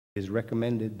It is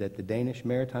recommended that the Danish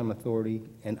Maritime Authority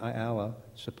and IALA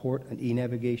support an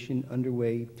e-navigation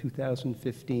underway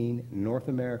 2015 North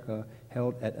America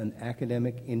held at an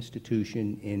academic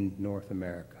institution in North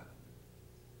America.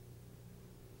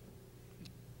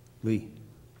 Lee.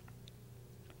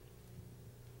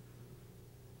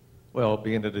 Well,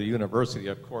 being at a university,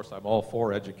 of course, I'm all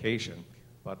for education,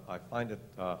 but I find it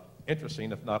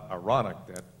interesting, if not ironic,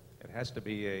 that it has to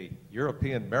be a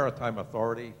European Maritime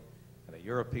Authority and a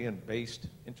European-based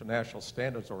international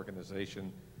standards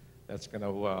organization that's going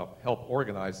to help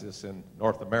organize this in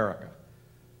North America.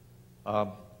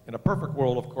 In a perfect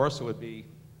world, of course, it would be,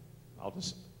 I'll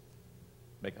just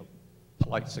make a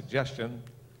polite suggestion,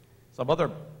 some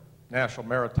other national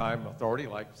maritime authority,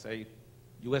 like, say,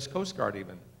 U.S. Coast Guard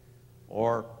even,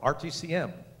 or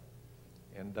RTCM.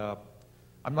 And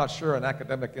I'm not sure an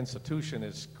academic institution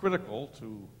is critical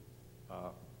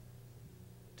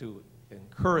to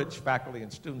encourage faculty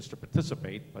and students to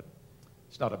participate, but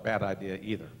it's not a bad idea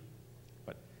either.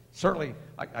 But certainly,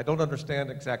 I don't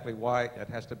understand exactly why it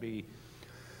has to be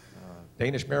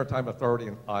Danish Maritime Authority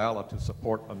and IALA to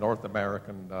support a North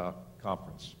American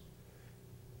conference.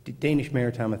 The Danish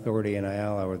Maritime Authority and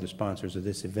IALA are the sponsors of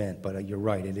this event, but you're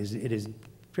right, it is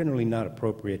generally not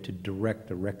appropriate to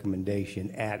direct a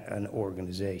recommendation at an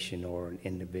organization or an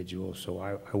individual, so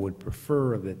I would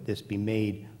prefer that this be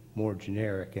made more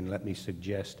generic, and let me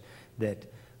suggest that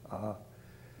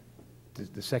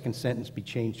the second sentence be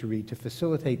changed to read, to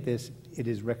facilitate this, it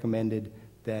is recommended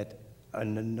that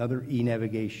another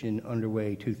e-navigation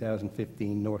underway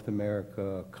 2015 North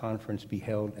America conference be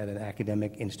held at an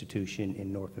academic institution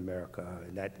in North America.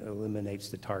 That eliminates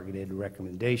the targeted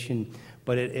recommendation,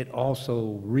 but it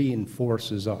also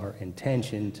reinforces our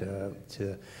intention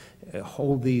to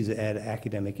hold these at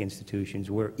academic institutions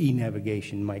where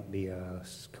e-navigation might be a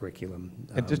curriculum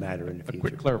matter in the future. A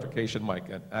quick clarification, Mike.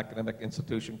 An academic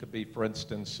institution could be, for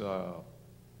instance,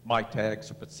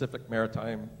 MITAG, Pacific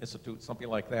Maritime Institute, something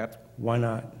like that? Why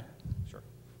not? Sure.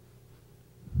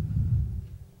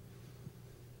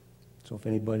 So if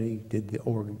anybody, did the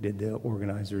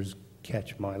organizers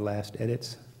catch my last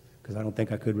edits? Because I don't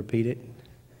think I could repeat it.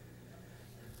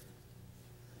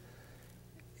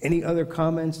 Any other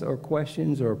comments or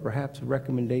questions, or perhaps a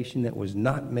recommendation that was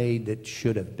not made that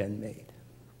should have been made?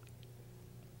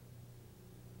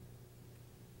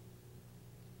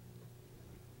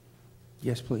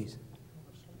 Yes, please.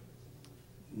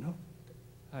 No?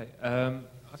 Hi.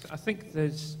 I think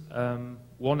there's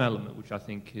one element which I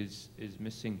think is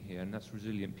missing here, and that's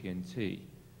resilient PNT.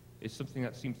 It's something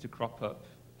that seems to crop up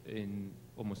in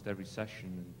almost every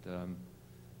session,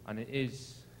 and it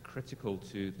is critical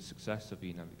to the success of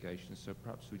e-navigation, so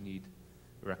perhaps we need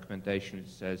a recommendation which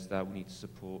says that we need to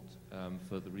support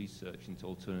further research into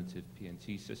alternative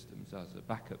PNT systems as a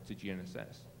backup to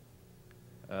GNSS.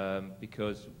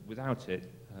 Because without it,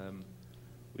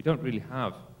 we don't really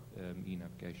have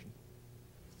e-navigation.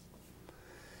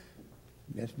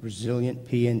 Yes, resilient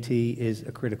PNT is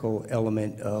a critical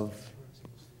element of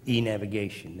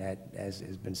e-navigation. That, as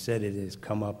has been said, it has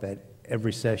come up at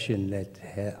every session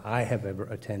that I have ever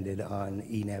attended on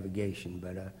e-navigation,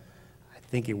 but I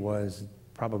think it was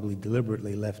probably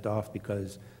deliberately left off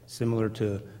because, similar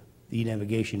to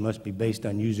e-navigation must be based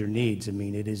on user needs. I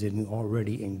mean, it is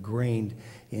already ingrained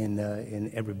in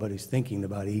everybody's thinking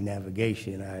about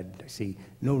e-navigation. I see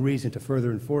no reason to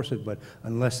further enforce it, but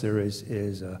unless there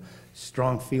is a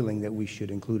strong feeling that we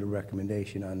should include a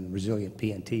recommendation on resilient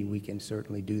PNT, we can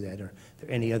certainly do that. Are there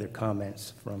any other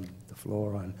comments from the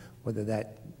floor on whether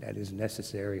that is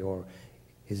necessary, or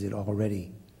is it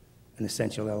already an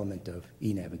essential element of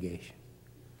e-navigation?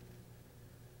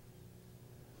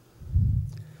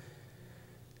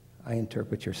 I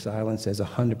interpret your silence as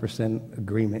 100%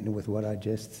 agreement with what I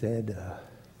just said.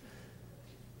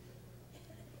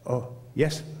 Oh,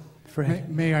 yes, Fred?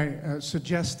 May I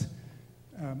suggest,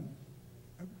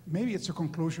 maybe it's a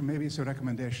conclusion, maybe it's a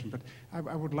recommendation, but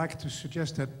I would like to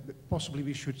suggest that possibly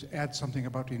we should add something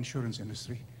about the insurance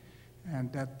industry,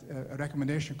 and that a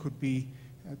recommendation could be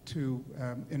to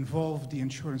involve the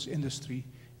insurance industry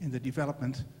in the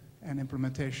development and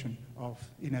implementation of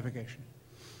e-navigation.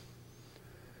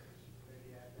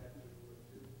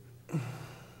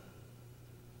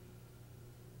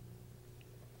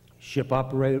 Ship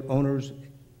operator owners,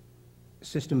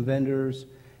 system vendors,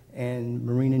 and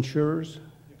marine insurers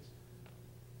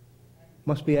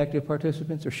must be active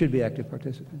participants, or should be active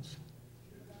participants.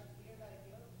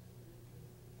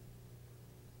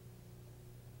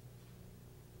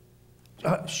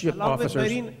 Ship Along officers. with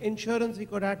marine insurance, we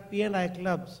could add P&I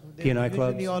clubs. They P&I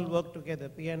clubs. usually all work together.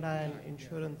 P&I and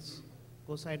insurance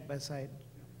go side by side.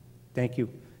 Thank you.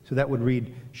 So that would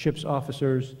read ships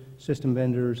officers, system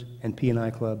vendors, and P&I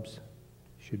clubs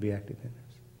should be active vendors.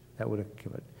 That would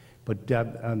give it.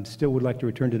 But still would like to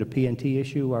return to the PNT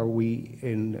issue. Are we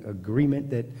in agreement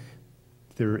that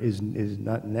there is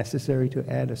not necessary to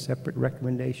add a separate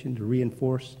recommendation to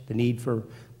reinforce the need for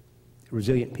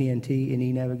resilient PNT in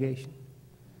e-navigation?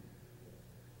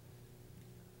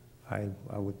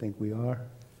 I would think we are.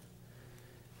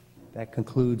 That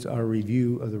concludes our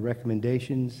review of the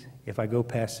recommendations. If I go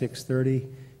past 6:30,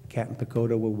 Captain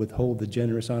Pacoda will withhold the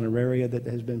generous honoraria that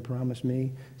has been promised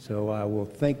me. So I will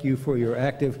thank you for your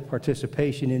active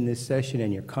participation in this session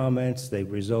and your comments. They've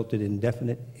resulted in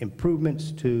definite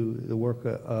improvements to the work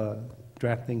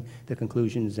drafting the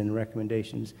conclusions and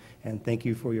recommendations. And thank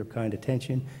you for your kind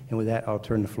attention. And with that, I'll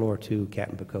turn the floor to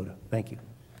Captain Pacoda. Thank you.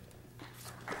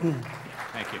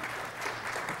 Thank you.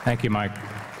 Thank you, Mike.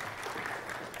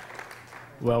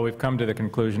 Well, we've come to the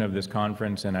conclusion of this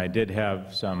conference, and I did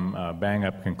have some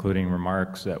bang-up concluding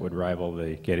remarks that would rival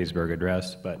the Gettysburg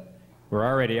Address, but we're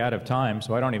already out of time,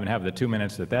 so I don't even have the 2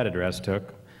 minutes that that address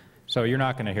took, so you're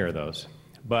not going to hear those.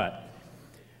 But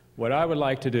what I would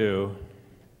like to do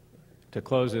to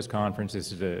close this conference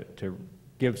is to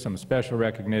give some special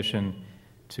recognition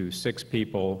to 6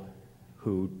 people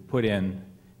who put in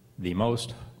the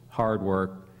most hard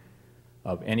work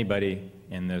of anybody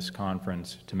in this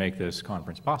conference to make this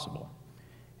conference possible.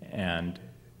 And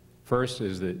first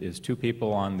is 2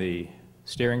 people on the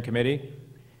steering committee,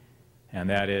 and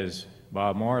that is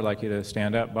Bob Moore. I'd like you to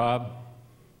stand up, Bob.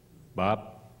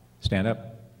 Bob, stand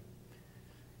up.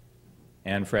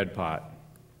 And Fred Pott.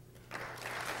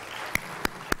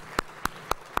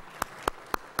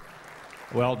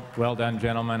 Well done,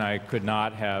 gentlemen. I could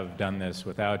not have done this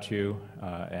without you,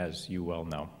 as you well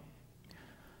know.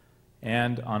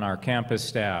 And on our campus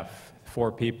staff,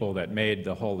 4 people that made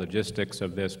the whole logistics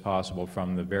of this possible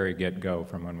from the very get-go,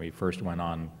 from when we first went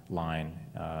online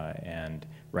and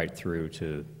right through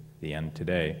to the end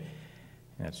today.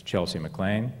 And that's Chelsea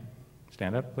McLean.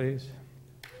 Stand up, please.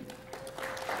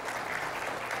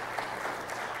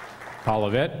 Paula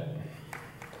Witt.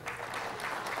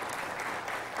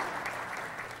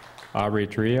 Aubrey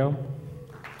Trio.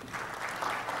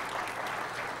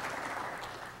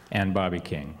 And Bobby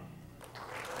King.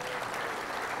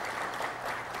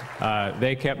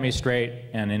 They kept me straight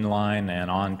and in line and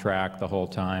on track the whole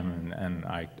time, and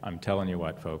I'm telling you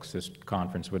what, folks, this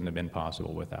conference wouldn't have been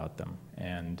possible without them.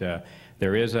 And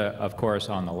there is, of course,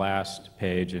 on the last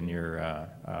page in your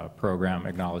program,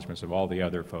 acknowledgments of all the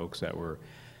other folks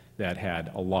that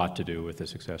had a lot to do with the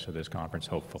success of this conference,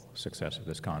 hopeful success of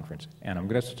this conference. And I'm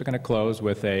just going to close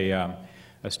with a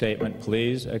statement.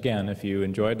 Please, again, if you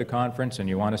enjoyed the conference and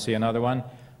you want to see another one,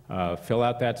 fill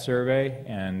out that survey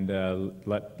and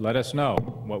let us know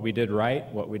what we did right,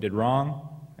 what we did wrong,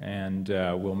 and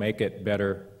we'll make it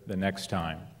better the next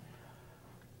time.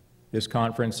 This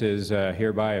conference is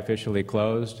hereby officially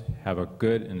closed. Have a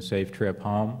good and safe trip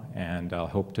home, and I'll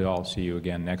hope to all see you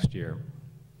again next year.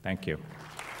 Thank you.